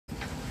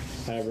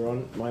Hey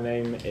everyone, my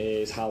name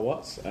is Hal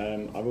Watts.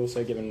 I've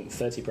also given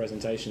 30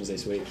 presentations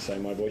this week, so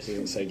my voice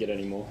isn't so good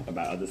anymore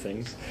about other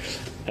things.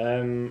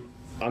 I'm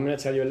going to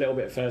tell you a little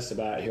bit first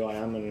about who I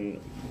am and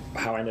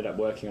how I ended up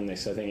working on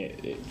this. I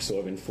think it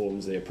sort of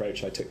informs the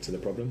approach I took to the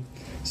problem.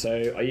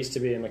 So I used to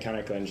be a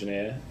mechanical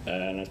engineer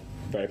and I'm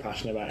very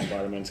passionate about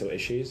environmental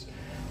issues.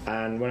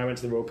 And when I went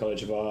to the Royal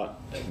College of Art,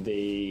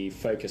 the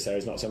focus there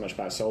is not so much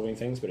about solving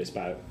things, but it's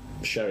about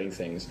showing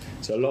things.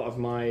 So a lot of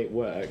my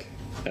work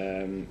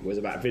was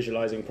about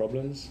visualising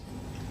problems.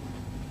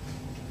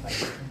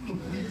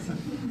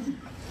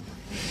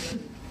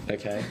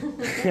 Okay.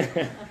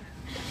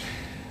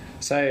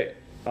 So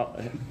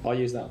I'll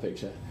use that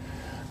picture.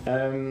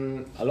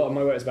 A lot of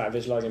my work is about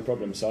visualising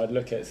problems, so I'd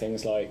look at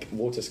things like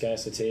water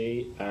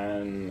scarcity,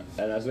 and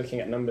I was looking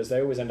at numbers.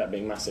 They always end up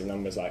being massive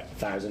numbers, like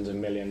thousands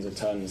and millions of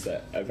tonnes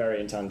that are very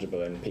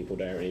intangible and people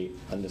don't really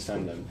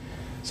understand them.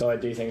 So I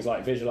do things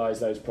like visualise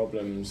those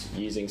problems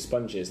using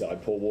sponges that I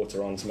pour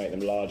water on to make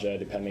them larger,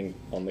 depending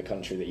on the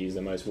country that use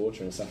the most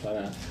water and stuff like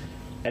that.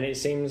 And it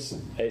seems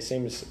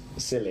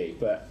silly,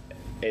 but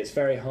it's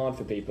very hard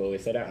for people,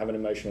 if they don't have an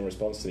emotional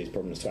response to these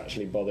problems, to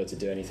actually bother to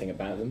do anything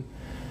about them.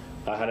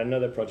 I had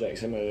another project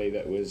similarly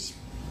that was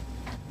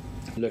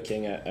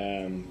looking at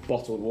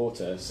bottled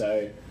water.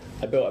 So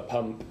I built a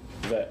pump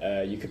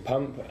that you could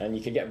pump and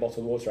you could get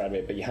bottled water out of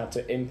it, but you had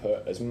to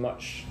input as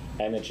much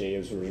energy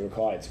as was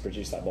required to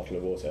produce that bottle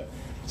of water.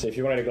 So if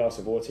you wanted a glass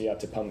of water, you had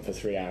to pump for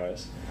 3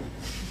 hours.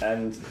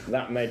 And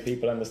that made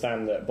people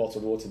understand that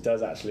bottled water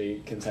does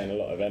actually contain a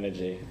lot of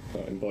energy,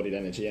 or embodied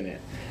energy in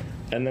it.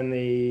 And then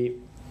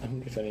I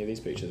wonder if any of these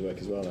pictures work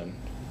as well then.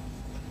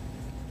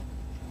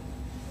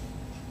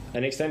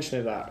 An extension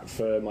of that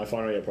for my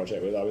final year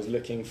project was I was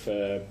looking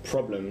for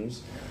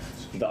problems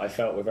that I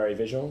felt were very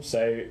visual.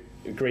 So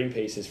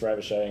Greenpeace is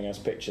forever showing us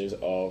pictures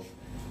of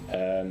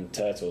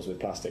turtles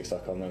with plastic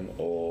stuck on them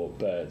or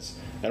birds.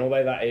 And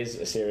although that is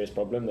a serious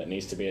problem that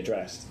needs to be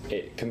addressed,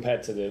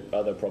 compared to the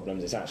other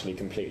problems, it's actually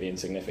completely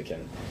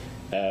insignificant.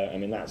 I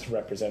mean, that's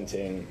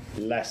representing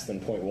less than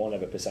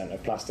 0.1%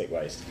 of plastic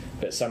waste,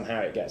 but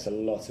somehow it gets a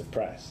lot of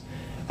press.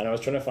 And I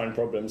was trying to find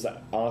problems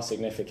that are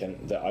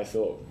significant that I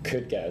thought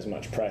could get as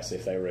much press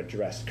if they were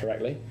addressed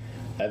correctly.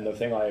 And the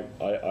thing I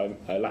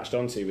latched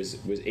onto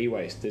was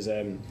e-waste. There's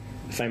a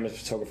famous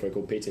photographer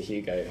called Peter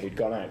Hugo who'd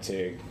gone out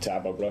to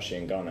Agbogbloshie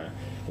in Ghana,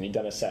 and he'd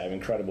done a set of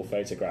incredible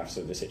photographs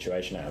of the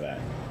situation out there.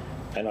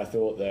 And I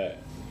thought that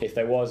if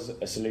there was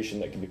a solution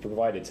that could be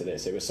provided to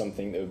this, it was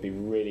something that would be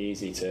really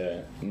easy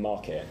to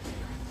market,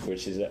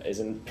 which is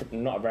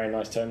not a very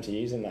nice term to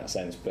use in that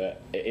sense,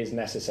 but it is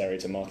necessary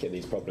to market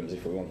these problems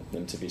if we want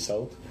them to be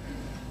solved.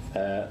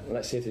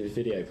 Let's see if this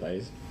video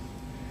plays.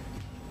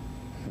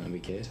 That'd be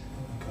good.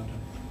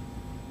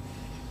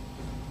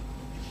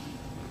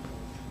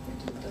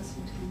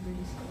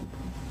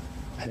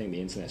 I think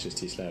the internet's just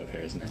too slow up here,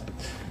 isn't it?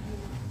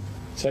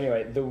 So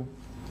anyway,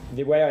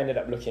 the way I ended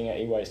up looking at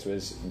e-waste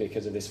was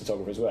because of this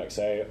photographer's work.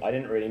 So I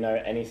didn't really know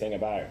anything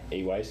about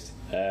e-waste.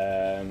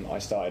 I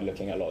started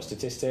looking at a lot of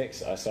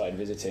statistics. I started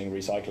visiting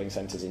recycling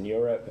centres in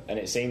Europe, and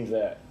it seemed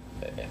that,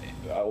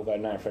 although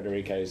now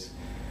Federico's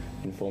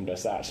informed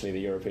us that actually the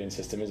European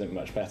system isn't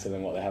much better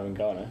than what they have in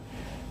Ghana,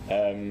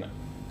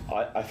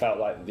 I felt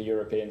like the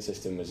European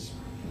system was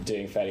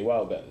doing fairly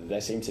well, but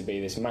there seemed to be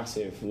this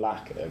massive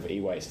lack of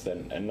e-waste,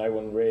 and no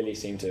one really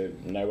seemed to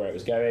know where it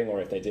was going, or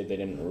if they did, they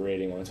didn't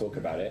really want to talk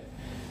about it.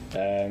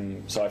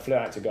 So I flew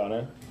out to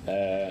Ghana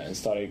and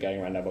started going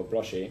around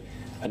Agbogbloshie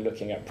and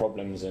looking at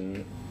problems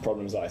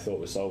that I thought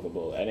were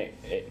solvable. And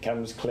it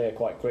comes clear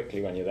quite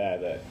quickly when you're there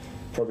that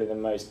probably the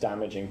most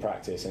damaging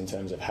practice in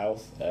terms of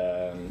health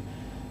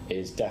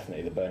is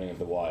definitely the burning of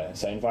the wire.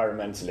 So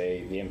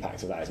environmentally, the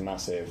impact of that is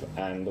massive,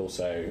 and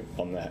also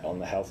on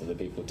the health of the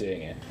people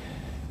doing it.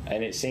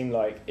 And it seemed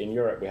like in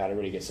Europe we had a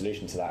really good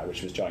solution to that,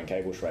 which was giant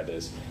cable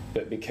shredders.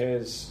 But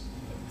because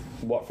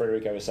what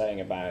Federico was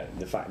saying about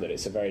the fact that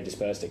it's a very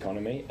dispersed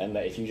economy, and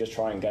that if you just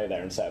try and go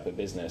there and set up a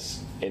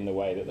business in the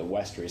way that the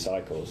West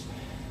recycles,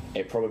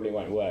 it probably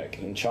won't work.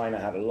 And China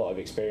had a lot of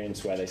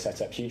experience where they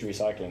set up huge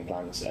recycling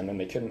plants and then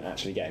they couldn't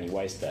actually get any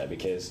waste there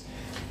because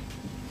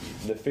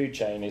the food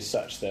chain is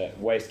such that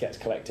waste gets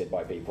collected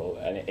by people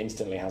and it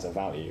instantly has a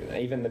value.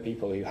 Even the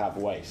people who have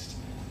waste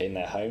in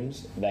their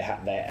homes,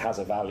 it has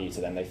a value to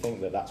them. They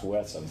think that that's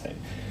worth something.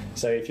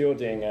 So if you're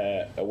doing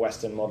a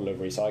Western model of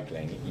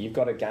recycling, you've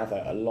got to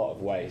gather a lot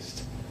of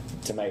waste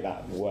to make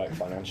that work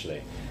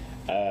financially.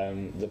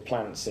 The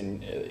plants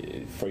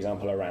for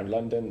example, around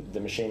London,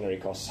 the machinery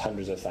costs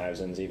hundreds of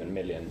thousands, even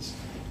millions,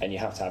 and you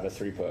have to have a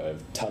throughput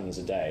of tons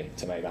a day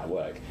to make that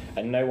work.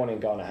 And no one in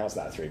Ghana has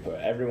that throughput.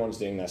 Everyone's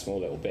doing their small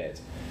little bit,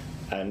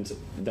 and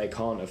they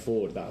can't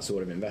afford that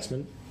sort of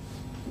investment.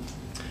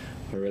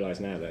 I realise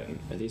now that,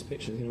 are these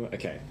pictures going to work?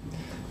 Okay,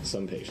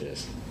 some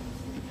pictures.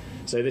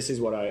 So this is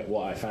what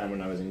I found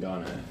when I was in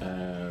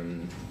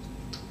Ghana.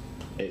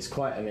 It's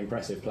quite an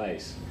impressive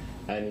place.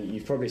 And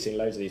you've probably seen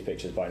loads of these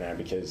pictures by now,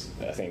 because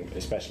I think,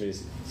 especially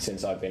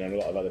since I've been and a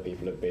lot of other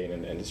people have been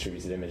and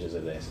distributed images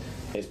of this,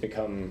 it's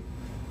become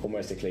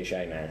almost a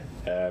cliche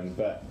now.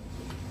 But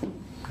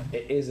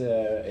it is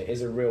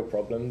a real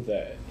problem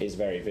that is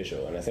very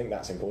visual, and I think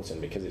that's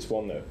important because it's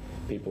one that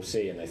people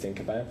see and they think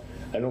about.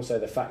 And also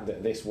the fact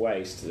that this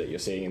waste that you're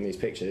seeing in these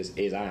pictures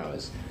is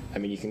ours. I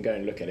mean, you can go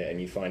and look at it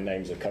and you find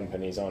names of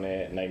companies on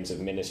it, names of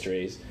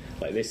ministries.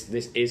 Like this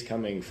is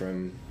coming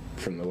from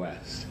the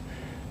West,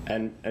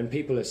 and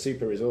people are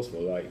super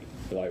resourceful. Like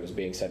was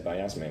being said by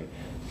Yasmin,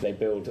 they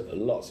build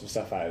lots of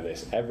stuff out of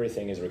this.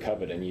 Everything is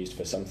recovered and used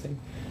for something.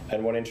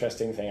 And one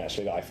interesting thing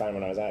actually that I found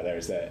when I was out there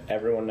is that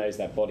everyone knows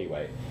their body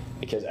weight,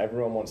 because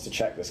everyone wants to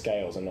check the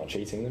scales and not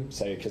cheating them.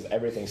 So because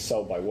everything's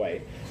sold by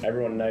weight,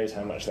 everyone knows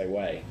how much they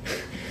weigh,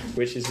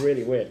 which is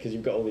really weird because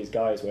you've got all these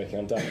guys working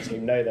on diets who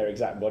know their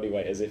exact body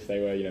weight as if they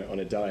were, you know, on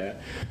a diet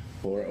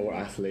or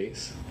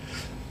athletes,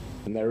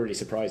 and they're really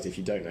surprised if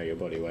you don't know your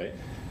body weight.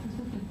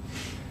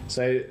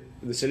 So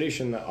the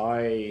solution that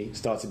I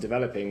started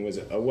developing was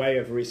a way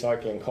of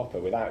recycling copper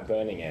without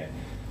burning it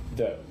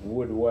that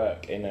would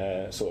work in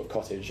a sort of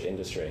cottage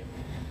industry.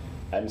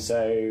 And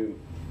so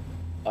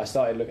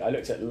I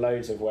looked at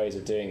loads of ways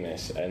of doing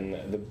this, and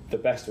the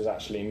best was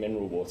actually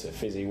mineral water,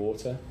 fizzy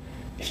water.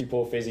 If you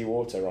pour fizzy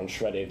water on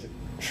shredded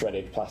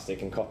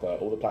plastic and copper,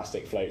 all the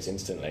plastic floats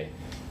instantly,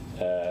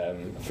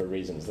 for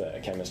reasons that a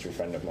chemistry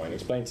friend of mine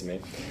explained to me.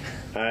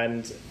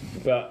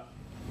 But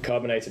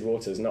carbonated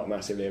water is not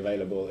massively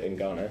available in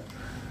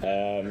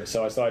Ghana,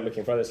 so I started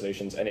looking for other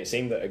solutions, and it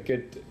seemed that a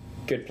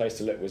good place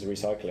to look was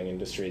recycling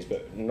industries,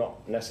 but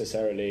not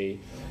necessarily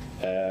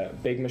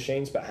big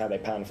machines, but how they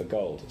pan for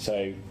gold.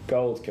 So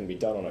gold can be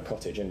done on a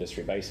cottage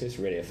industry basis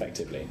really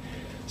effectively.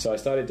 So I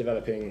started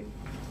developing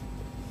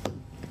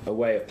a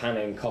way of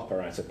panning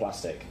copper out of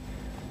plastic.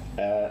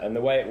 And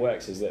the way it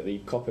works is that the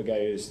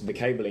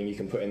cabling you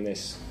can put in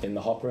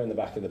the hopper in the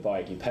back of the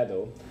bike, you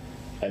pedal,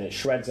 and it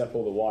shreds up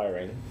all the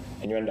wiring,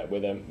 and you end up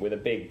with a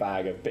big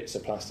bag of bits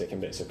of plastic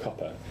and bits of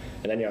copper,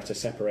 and then you have to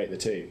separate the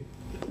two,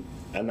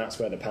 and that's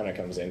where the panner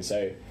comes in.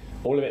 So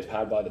all of it's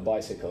powered by the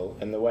bicycle,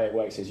 and the way it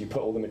works is you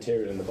put all the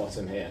material in the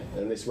bottom here,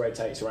 and this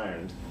rotates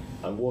around,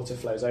 and water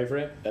flows over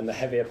it, and the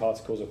heavier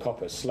particles of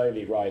copper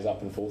slowly rise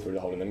up and fall through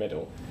the hole in the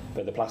middle,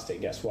 but the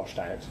plastic gets washed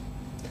out.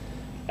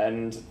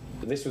 And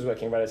this was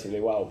working relatively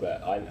well,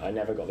 but I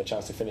never got the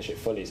chance to finish it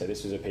fully, so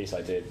this was a piece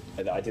I did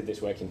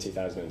this work in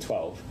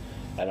 2012,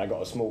 and I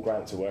got a small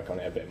grant to work on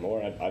it a bit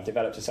more. I've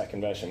developed a second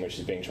version which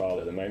is being trialled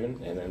at the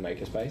moment in a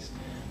makerspace,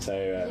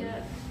 so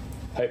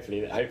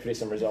hopefully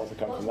some results will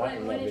come from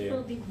that. When it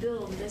will be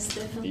built, there's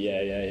definitely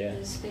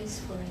the space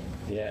for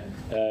it. Yeah,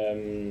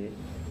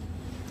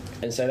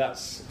 and so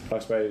that's, I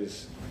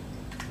suppose,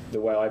 the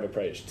way I've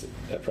approached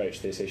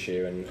this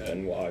issue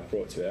and what I've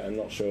brought to it. I'm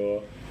not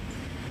sure.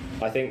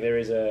 I think there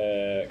is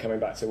coming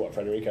back to what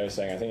Federico was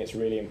saying, I think it's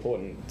really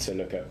important to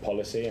look at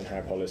policy and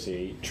how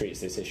policy treats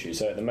this issue.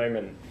 So at the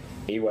moment,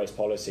 e-waste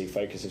policy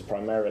focuses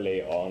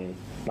primarily on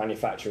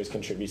manufacturers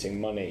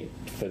contributing money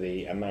for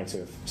the amount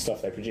of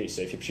stuff they produce.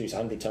 So if you produce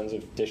 100 tons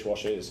of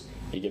dishwashers,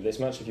 you give this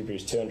much. If you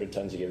produce 200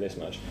 tons, you give this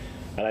much.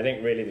 And I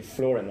think really the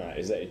flaw in that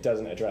is that it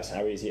doesn't address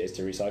how easy it is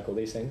to recycle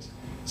these things.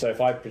 So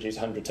if I produce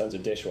 100 tons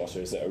of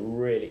dishwashers that are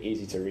really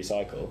easy to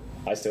recycle,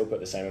 I still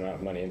put the same amount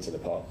of money into the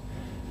pot.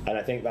 And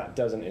I think that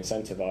doesn't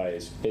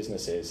incentivize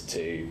businesses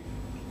to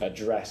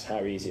address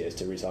how easy it is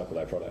to recycle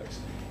their products.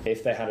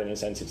 If they had an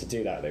incentive to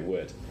do that, they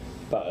would.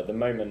 But at the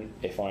moment,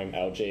 if I'm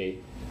LG,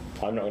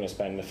 I'm not going to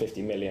spend the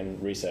 50 million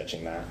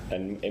researching that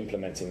and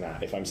implementing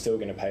that if I'm still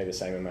going to pay the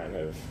same amount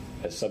of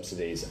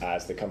subsidies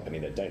as the company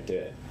that don't do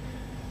it.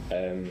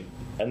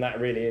 And that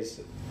really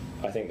is,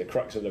 I think, the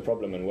crux of the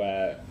problem, and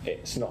where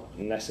it's not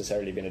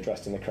necessarily been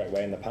addressed in the correct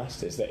way in the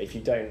past, is that if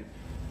you don't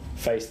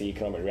face the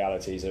economic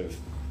realities of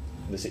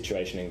the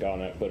situation in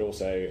Ghana, but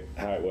also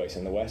how it works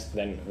in the West,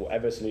 then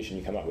whatever solution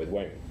you come up with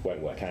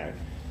won't work out.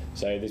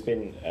 So there's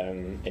been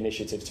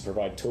initiatives to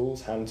provide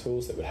tools, hand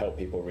tools, that would help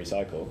people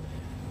recycle,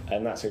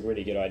 and that's a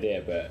really good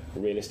idea, but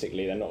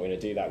realistically they're not going to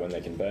do that when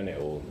they can burn it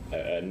all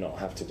and not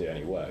have to do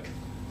any work.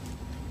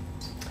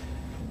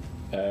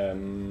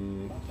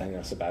 I think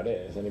that's about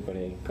it. Has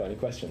anybody got any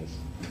questions?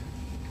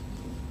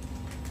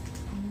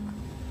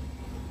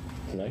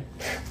 No?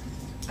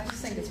 I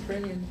just think it's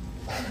brilliant.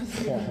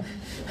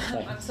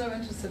 I'm so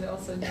interested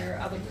also in your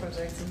other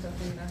projects, and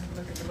definitely have a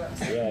look at the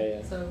website.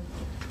 Yeah. So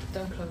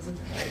don't close it.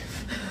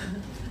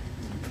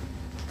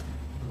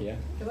 Yeah.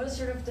 What is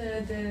sort of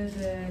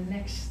the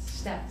next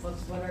step?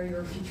 What are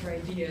your future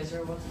ideas,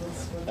 or what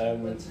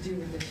to do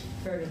with this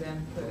further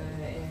than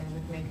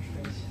with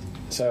Makerspace?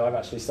 So I've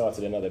actually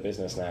started another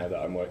business now that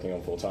I'm working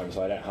on full time,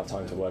 so I don't have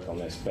time to work on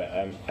this. But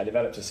I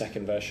developed a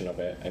second version of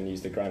it and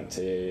used the grant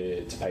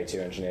to pay 2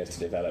 engineers to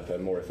develop a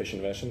more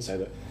efficient version. So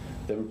that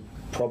the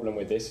problem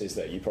with this is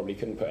that you probably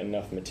couldn't put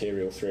enough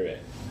material through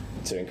it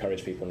to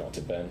encourage people not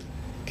to burn.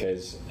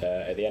 Because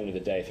at the end of the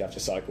day, if you have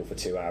to cycle for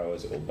 2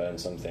 hours or burn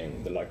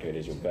something, the likelihood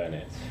is you'll burn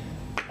it.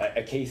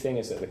 A key thing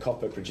is that the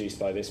copper produced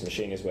by this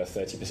machine is worth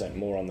 30%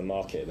 more on the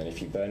market than if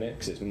you burn it,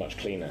 because it's much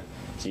cleaner.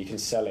 So you can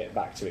sell it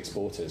back to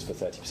exporters for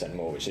 30%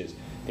 more, which is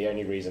the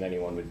only reason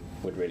anyone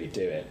would really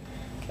do it.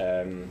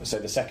 So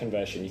the second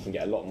version, you can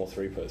get a lot more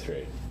throughput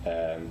through,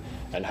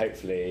 and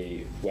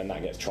hopefully when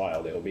that gets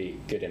trialled, it will be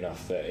good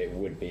enough that it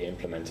would be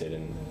implemented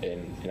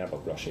in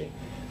Abokbloshi.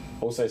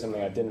 Also,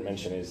 something I didn't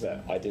mention is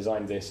that I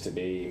designed this to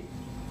be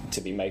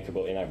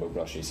makeable in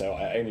Abokbloshi. So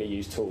I only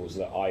use tools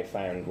that I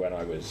found when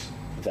I was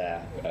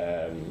there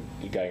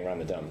going around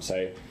the dump.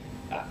 So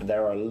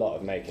there are a lot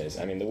of makers.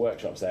 I mean, the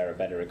workshops there are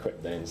better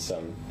equipped than in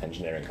some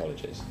engineering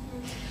colleges.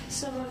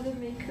 Some of the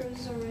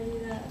makers already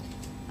that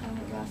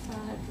Rafa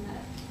had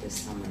met this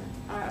summer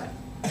are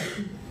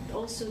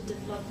also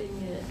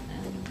developing it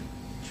and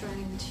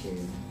trying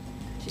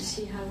to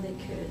see how they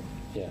could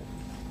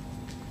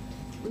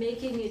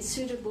making it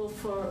suitable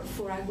for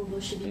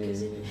Abokbloshi,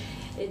 because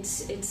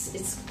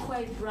it's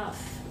quite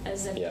rough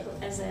as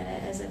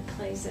a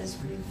place, as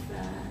we've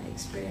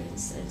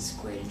experienced. It's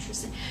quite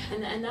interesting.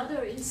 And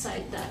another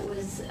insight that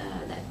was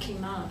that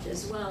came out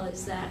as well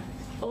is that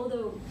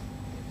although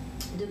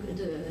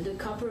the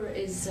copper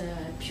is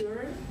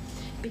purer,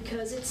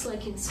 because it's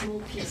like in small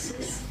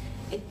pieces,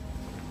 it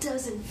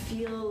doesn't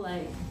feel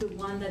like the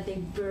one that they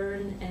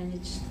burn and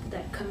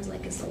that comes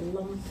like as a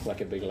lump,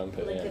 like a big lump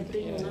at the end. Like a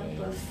big lump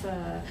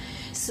of.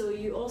 So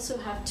you also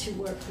have to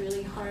work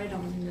really hard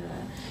on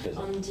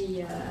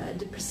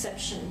the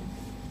perception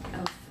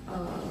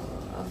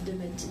of the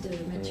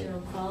material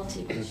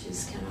quality, which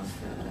is kind of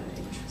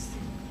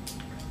interesting.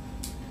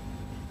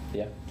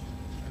 Yeah.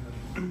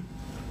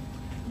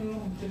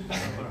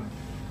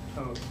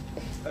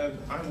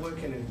 I'm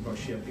working in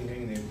Abokbloshi. I've been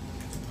going there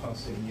for the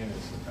past 7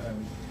 years,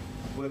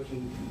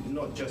 working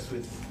not just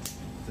with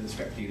the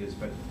scrap dealers,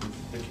 but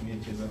with the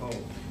community as a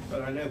whole.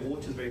 But I know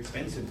water is very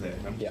expensive there.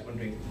 I'm just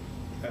wondering,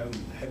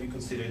 have you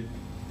considered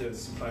the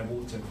supply of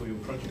water for your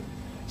project?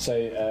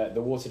 So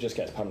the water just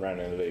gets pumped around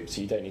in a loop,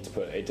 so you don't need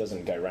to it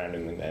doesn't go round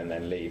and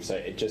then leave. So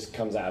it just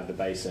comes out of the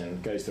basin,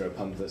 goes through a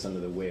pump that's under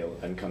the wheel,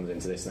 and comes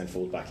into this and then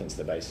falls back into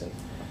the basin.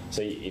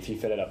 So if you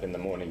fill it up in the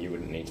morning, you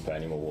wouldn't need to put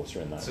any more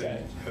water in that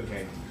day.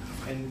 Okay.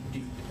 And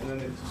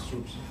another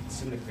sort of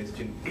similar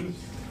question.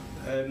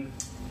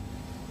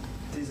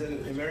 There's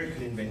an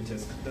American inventor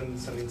who's done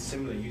something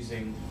similar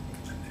using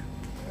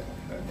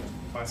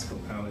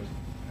bicycle-powered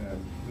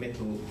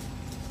metal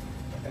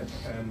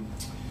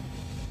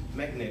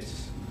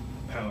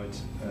magnet-powered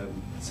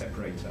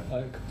separator.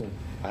 Oh, cool.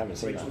 I haven't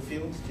seen Rachel that.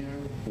 Fields, do you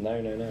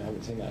know? No, I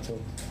haven't seen that at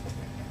all.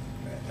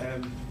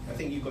 I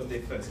think you got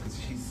there first because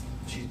she's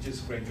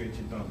just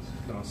graduated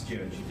last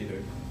year and she did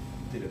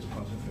it as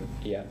part of her.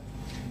 Yeah.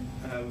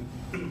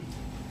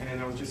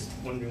 And I was just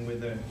wondering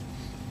whether it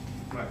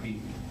might be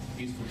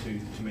useful to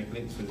make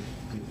links with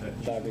her.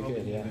 That'd be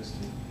good, yeah.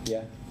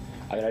 Yeah.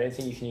 I mean, I don't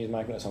think you can use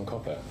magnets on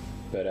copper,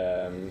 but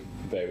it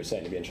would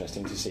certainly be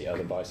interesting to see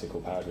other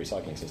bicycle-powered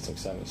recycling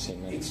systems. I haven't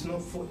seen that. It's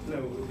not for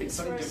it's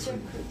something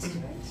different.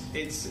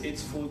 Circuits, right?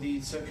 It's for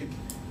the circuit.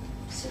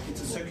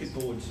 It's a circuit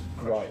board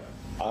crusher. Right.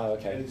 Oh,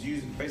 okay. And it's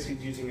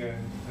basically using a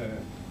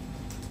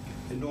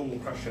normal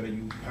crusher that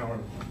you power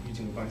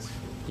using a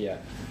bicycle. Yeah.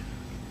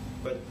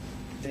 But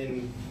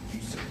then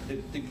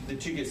the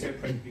two get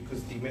separated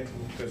because the metal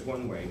goes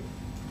one way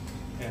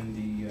and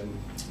the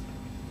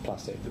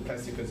plastic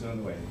goes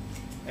another way.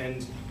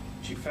 And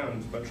she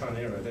found by trial and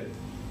error that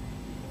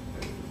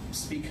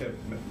speaker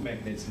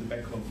magnets in the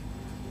back of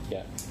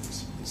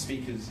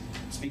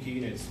speaker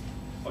units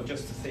are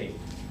just a thing.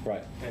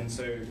 Right. And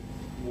so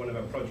one of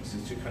our projects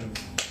is to kind of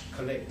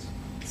collect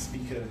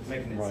speaker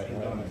magnets in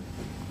Ghana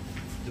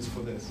just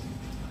for this.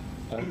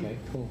 Okay,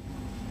 cool.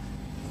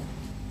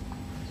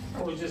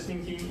 I was just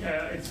thinking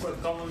it's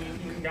quite common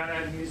in Ghana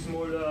having a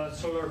small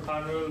solar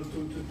panel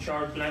to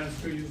charge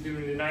lamps to use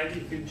during the night.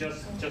 If you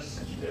just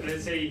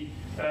let's say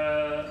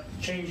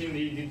changing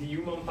the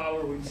human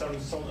power with some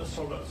solar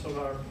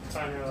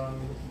panel.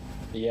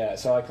 Yeah,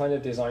 so I kind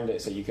of designed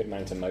it so you could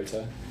mount a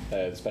motor,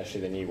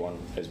 especially the new one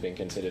has been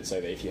considered so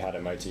that if you had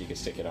a motor you could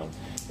stick it on.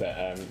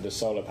 But the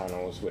solar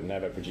panels would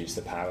never produce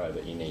the power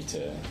that you need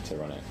to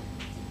run it,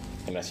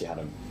 unless you had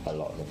a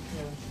lot of them.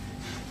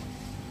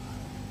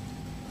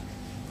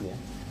 Yeah.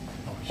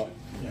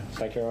 Yeah.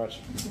 Thank you very much.